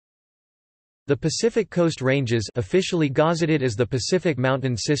The Pacific Coast Ranges, officially gazetted as the Pacific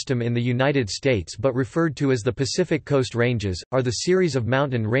Mountain System in the United States but referred to as the Pacific Coast Ranges, are the series of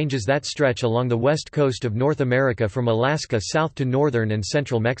mountain ranges that stretch along the west coast of North America from Alaska south to northern and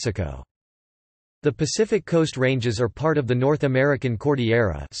central Mexico. The Pacific Coast Ranges are part of the North American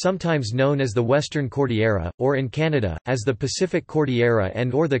Cordillera, sometimes known as the Western Cordillera, or in Canada, as the Pacific Cordillera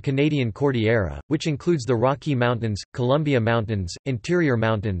and/or the Canadian Cordillera, which includes the Rocky Mountains, Columbia Mountains, Interior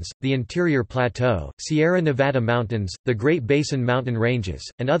Mountains, the Interior Plateau, Sierra Nevada Mountains, the Great Basin Mountain Ranges,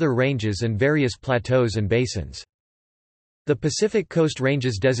 and other ranges and various plateaus and basins. The Pacific Coast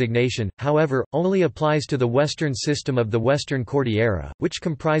Ranges designation, however, only applies to the western system of the Western Cordillera, which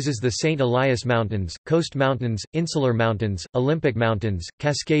comprises the St. Elias Mountains, Coast Mountains, Insular Mountains, Olympic Mountains,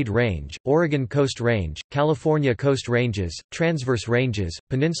 Cascade Range, Oregon Coast Range, California Coast Ranges, Transverse Ranges,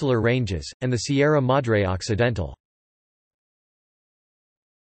 Peninsular Ranges, and the Sierra Madre Occidental.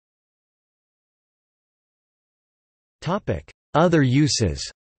 Other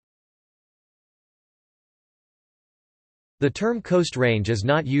uses. The term Coast Range is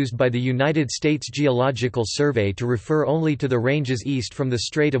not used by the United States Geological Survey to refer only to the ranges east from the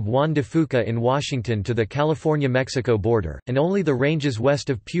Strait of Juan de Fuca in Washington to the California-Mexico border, and only the ranges west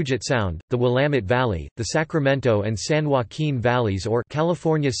of Puget Sound, the Willamette Valley, the Sacramento and San Joaquin Valleys or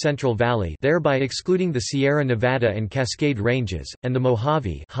California Central Valley, thereby excluding the Sierra Nevada and Cascade Ranges, and the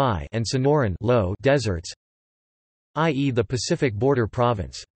Mojave high and Sonoran low deserts, i.e. the Pacific Border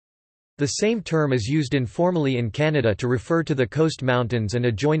Province. The same term is used informally in Canada to refer to the Coast Mountains and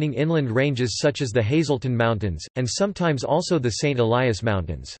adjoining inland ranges such as the Hazelton Mountains, and sometimes also the St. Elias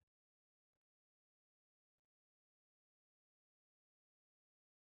Mountains.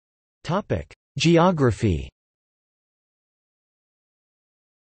 Geography.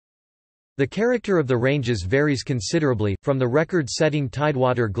 The character of the ranges varies considerably, from the record-setting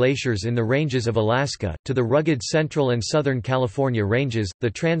tidewater glaciers in the ranges of Alaska, to the rugged Central and Southern California ranges, the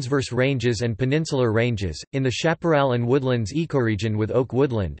Transverse Ranges and Peninsular Ranges, in the chaparral and woodlands ecoregion with oak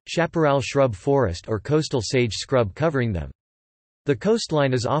woodland, chaparral shrub forest or coastal sage scrub covering them. The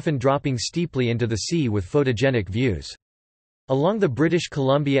coastline is often dropping steeply into the sea with photogenic views. Along the British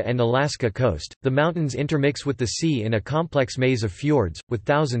Columbia and Alaska coast, the mountains intermix with the sea in a complex maze of fjords, with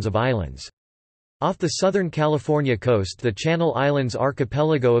thousands of islands. Off the Southern California coast, the Channel Islands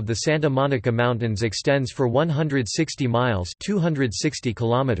archipelago of the Santa Monica Mountains extends for 160 miles (260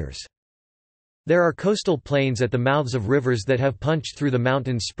 kilometers). There are coastal plains at the mouths of rivers that have punched through the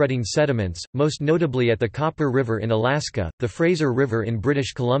mountains spreading sediments, most notably at the Copper River in Alaska, the Fraser River in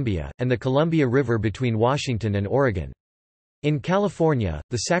British Columbia, and the Columbia River between Washington and Oregon. In California,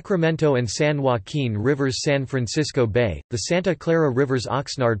 the Sacramento and San Joaquin Rivers' San Francisco Bay, the Santa Clara River's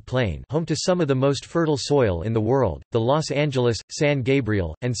Oxnard Plain, home to some of the most fertile soil in the world, the Los Angeles, San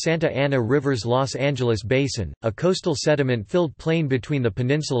Gabriel, and Santa Ana Rivers' Los Angeles Basin, a coastal sediment-filled plain between the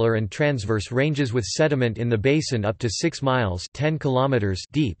peninsular and transverse ranges with sediment in the basin up to 6 miles (10 kilometers)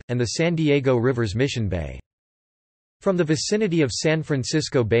 deep, and the San Diego River's Mission Bay. From the vicinity of San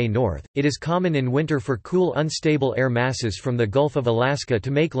Francisco Bay north, it is common in winter for cool unstable air masses from the Gulf of Alaska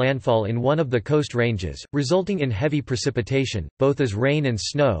to make landfall in one of the coast ranges, resulting in heavy precipitation, both as rain and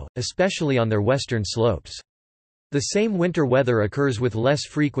snow, especially on their western slopes. The same winter weather occurs with less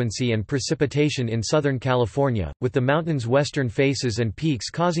frequency and precipitation in Southern California, with the mountain's western faces and peaks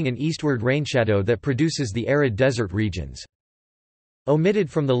causing an eastward rainshadow that produces the arid desert regions. Omitted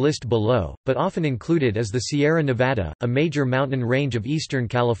from the list below, but often included is the Sierra Nevada, a major mountain range of eastern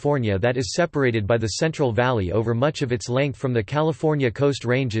California that is separated by the Central Valley over much of its length from the California Coast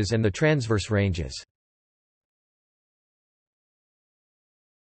Ranges and the Transverse Ranges.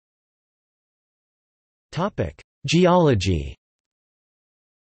 Geology.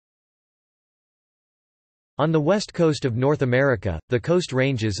 On the west coast of North America, the Coast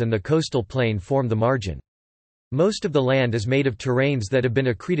Ranges and the coastal plain form the margin. Most of the land is made of terranes that have been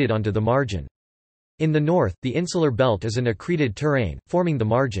accreted onto the margin. In the north, the insular belt is an accreted terrane, forming the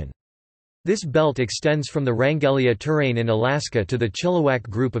margin. This belt extends from the Wrangellia terrane in Alaska to the Chilliwack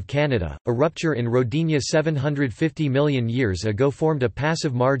Group of Canada. A rupture in Rodinia 750 million years ago formed a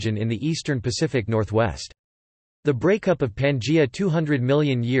passive margin in the eastern Pacific Northwest. The breakup of Pangaea 200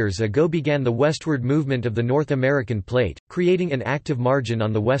 million years ago began the westward movement of the North American plate, creating an active margin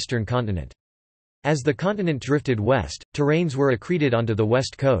on the western continent. As the continent drifted west, terranes were accreted onto the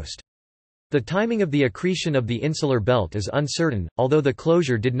west coast. The timing of the accretion of the insular belt is uncertain, although the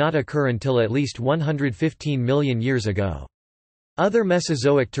closure did not occur until at least 115 million years ago. Other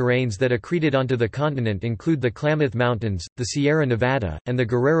Mesozoic terranes that accreted onto the continent include the Klamath Mountains, the Sierra Nevada, and the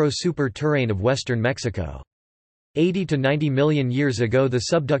Guerrero Super terrane of western Mexico. 80 to 90 million years ago the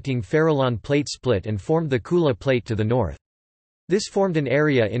subducting Farallon Plate split and formed the Kula Plate to the north. This formed an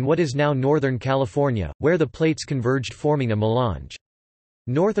area in what is now Northern California, where the plates converged forming a melange.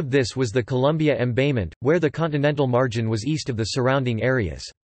 North of this was the Columbia embayment, where the continental margin was east of the surrounding areas.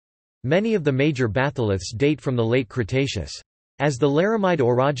 Many of the major batholiths date from the late Cretaceous. As the Laramide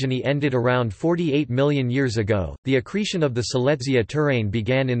orogeny ended around 48 million years ago, the accretion of the Silesia terrane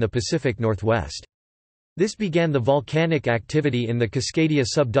began in the Pacific Northwest. This began the volcanic activity in the Cascadia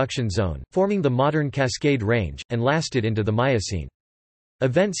subduction zone, forming the modern Cascade Range, and lasted into the Miocene.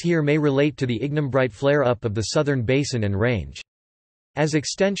 Events here may relate to the ignimbrite flare-up of the southern basin and range. As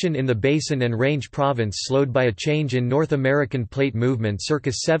extension in the Basin and Range province slowed by a change in North American plate movement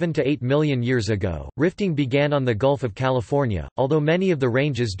circa 7 to 8 million years ago, rifting began on the Gulf of California. Although many of the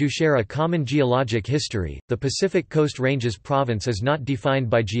ranges do share a common geologic history, the Pacific Coast Ranges province is not defined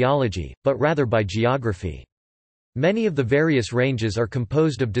by geology, but rather by geography. Many of the various ranges are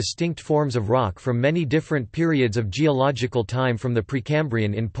composed of distinct forms of rock from many different periods of geological time, from the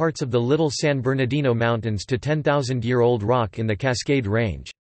Precambrian in parts of the Little San Bernardino Mountains to 10,000-year-old rock in the Cascade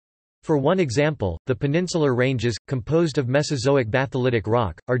Range. For one example, the Peninsular Ranges, composed of Mesozoic batholithic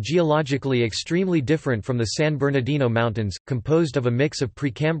rock, are geologically extremely different from the San Bernardino Mountains, composed of a mix of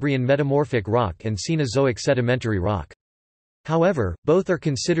Precambrian metamorphic rock and Cenozoic sedimentary rock. However, both are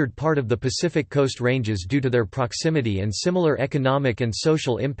considered part of the Pacific Coast Ranges due to their proximity and similar economic and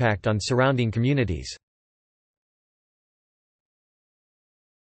social impact on surrounding communities.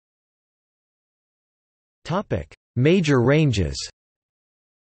 Major ranges.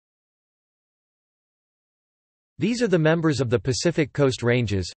 These are the members of the Pacific Coast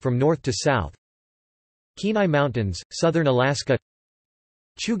Ranges, from north to south: Kenai Mountains, southern Alaska;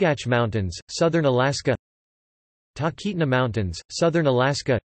 Chugach Mountains, southern Alaska; Talkeetna Mountains, southern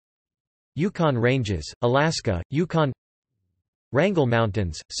Alaska; Yukon Ranges, Alaska, Yukon; Wrangell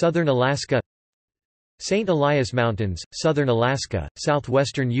Mountains, southern Alaska; St. Elias Mountains, southern Alaska,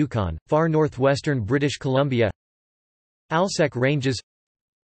 southwestern Yukon, far northwestern British Columbia; Alsek Ranges;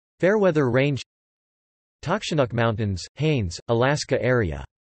 Fairweather Range; Takshanuk Mountains, Haines, Alaska area.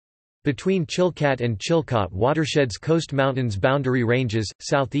 Between Chilkat and Chilcot Watersheds Coast Mountains Boundary Ranges,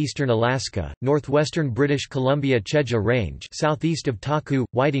 southeastern Alaska, northwestern British Columbia Chedja Range southeast of Taku,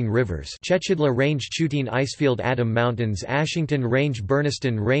 Whiting Rivers Chechidla Range Chutine Icefield Atom Mountains Ashington Range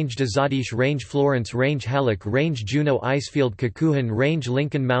Burniston Range Dazadish Range Florence Range Halleck Range Juneau Icefield Kakuhan Range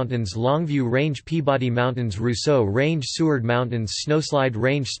Lincoln Mountains Longview Range Peabody Mountains Rousseau Range Seward Mountains Snowslide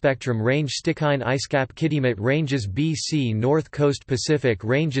Range Spectrum Range Stikine Icecap Kitimat Ranges BC North Coast Pacific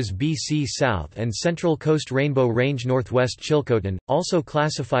Ranges BC South and Central Coast Rainbow Range Northwest Chilcotin, also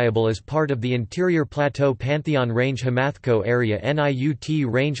classifiable as part of the Interior Plateau Pantheon Range Hamathco Area NIUT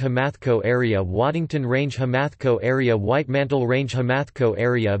Range Hamathco Area Waddington Range Hamathco Area Whitemantle Range Hamathco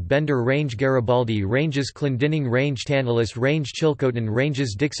Area Bender Range Garibaldi Ranges Clendening Range Tantalus Range Chilcotin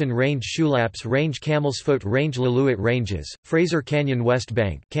Ranges Dixon Range Shulaps Range Camelsfoot Range Lillooet Ranges, Fraser Canyon West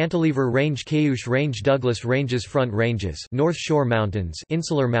Bank Cantilever Range Cayush Range Douglas Ranges Front Ranges North Shore Mountains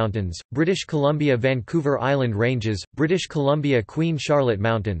Insular Mountains British Columbia Vancouver Island Ranges, British Columbia Queen Charlotte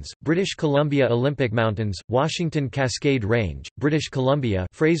Mountains, British Columbia Olympic Mountains, Washington Cascade Range, British Columbia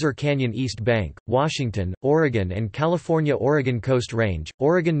Fraser Canyon East Bank, Washington, Oregon and California Oregon Coast Range,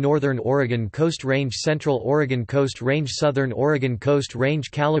 Oregon Northern Oregon Coast Range Central Oregon Coast Range Southern Oregon Coast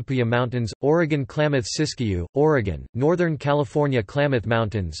Range Calapooya Mountains, Oregon Klamath-Siskiyou, Oregon, Northern California Klamath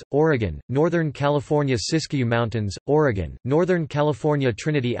Mountains, Oregon, Northern California Siskiyou Mountains, Oregon, Northern California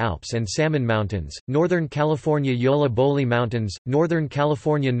Trinity Alps and Salmon Mountains, Northern California Yola Boli Mountains, Northern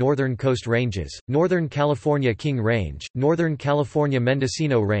California Northern Coast Ranges, Northern California King Range, Northern California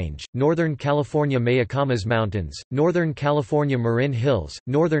Mendocino Range, Northern California Mayacamas Mountains, Northern California Marin Hills,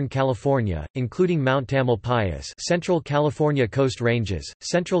 Northern California, including Mount Tamalpais, Central California Coast Ranges,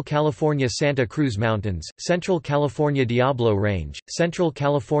 Central California Santa Cruz Mountains, Central California Diablo Range, Central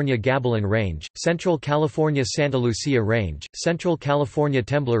California Gabilan Range, Central California Santa Lucia Range, Central California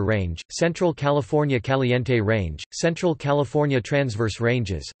Tembler Range, Central California Caliente Range, Central California Transverse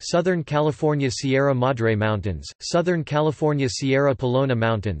Ranges, Southern California Sierra Madre Mountains, Southern California Sierra Pelona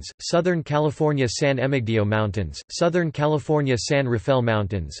Mountains, Southern California San Emigdio Mountains, Southern California San Rafael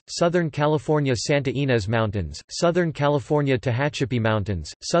Mountains, Southern California Santa Ynez Mountains, Southern California Tehachapi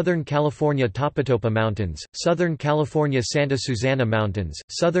Mountains, Southern California Topatopa Mountains, Southern California Santa Susana Mountains,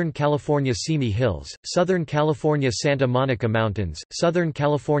 Southern California Simi Hills, Southern California Santa Monica Mountains, Southern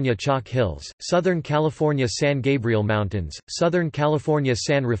California California Chalk Hills, Southern California San Gabriel Mountains, Southern California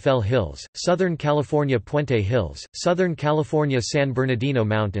San Rafael Hills, Southern California Puente Hills, Southern California San Bernardino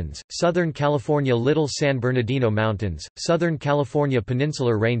Mountains, Southern California Little San Bernardino Mountains, Southern California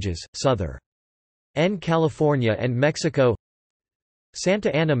Peninsular Ranges, Southern California and Mexico,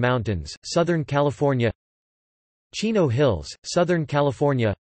 Santa Ana Mountains, Southern California, Chino Hills, Southern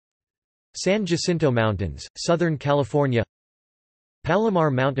California, San Jacinto Mountains, Southern California, Palomar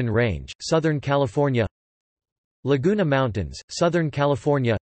Mountain Range, Southern California, Laguna Mountains, Southern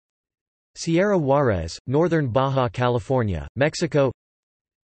California, Sierra Juarez, Northern Baja California, Mexico,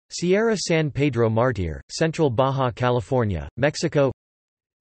 Sierra San Pedro Martir, Central Baja California, Mexico,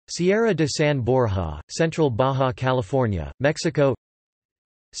 Sierra de San Borja, Central Baja California, Mexico,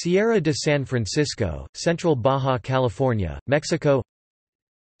 Sierra de San Francisco, Central Baja California, Mexico,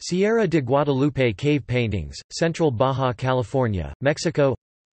 Sierra de Guadalupe Cave Paintings, Central Baja California, Mexico,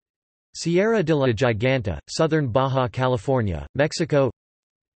 Sierra de la Giganta, Southern Baja California, Mexico,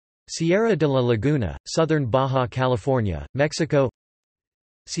 Sierra de la Laguna, Southern Baja California, Mexico,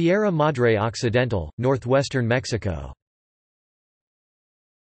 Sierra Madre Occidental, northwestern Mexico.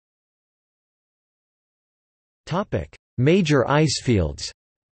 Major icefields.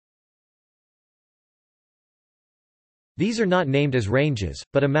 These are not named as ranges,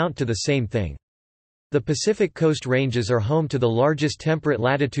 but amount to the same thing. The Pacific Coast Ranges are home to the largest temperate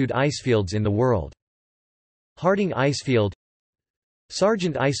latitude icefields in the world. Harding Icefield,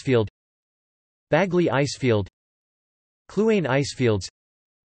 Sargent Icefield, Bagley Icefield, Cluane Icefields,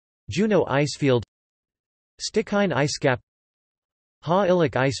 Juneau Icefield, Stikine Icecap,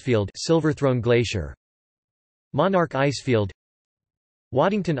 Ha-Illic Icefield, Silverthrone Glacier, Monarch Icefield,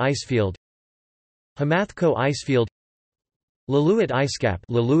 Waddington Icefield, Hamathco Icefield, Lillooet Icecap,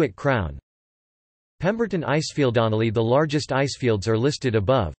 Lillooet Crown, Pemberton Icefield. Only the largest icefields are listed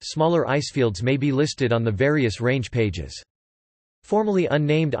above. Smaller icefields may be listed on the various range pages. Formally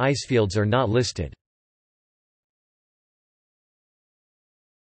unnamed icefields are not listed.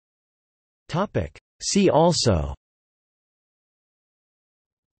 Topic: See also.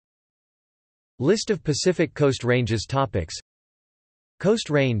 List of Pacific Coast Ranges. Topics: Coast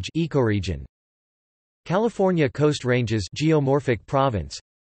Range ecoregion, California Coast Ranges geomorphic province,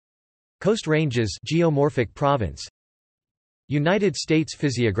 Coast Ranges geomorphic province, United States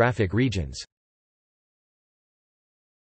physiographic regions.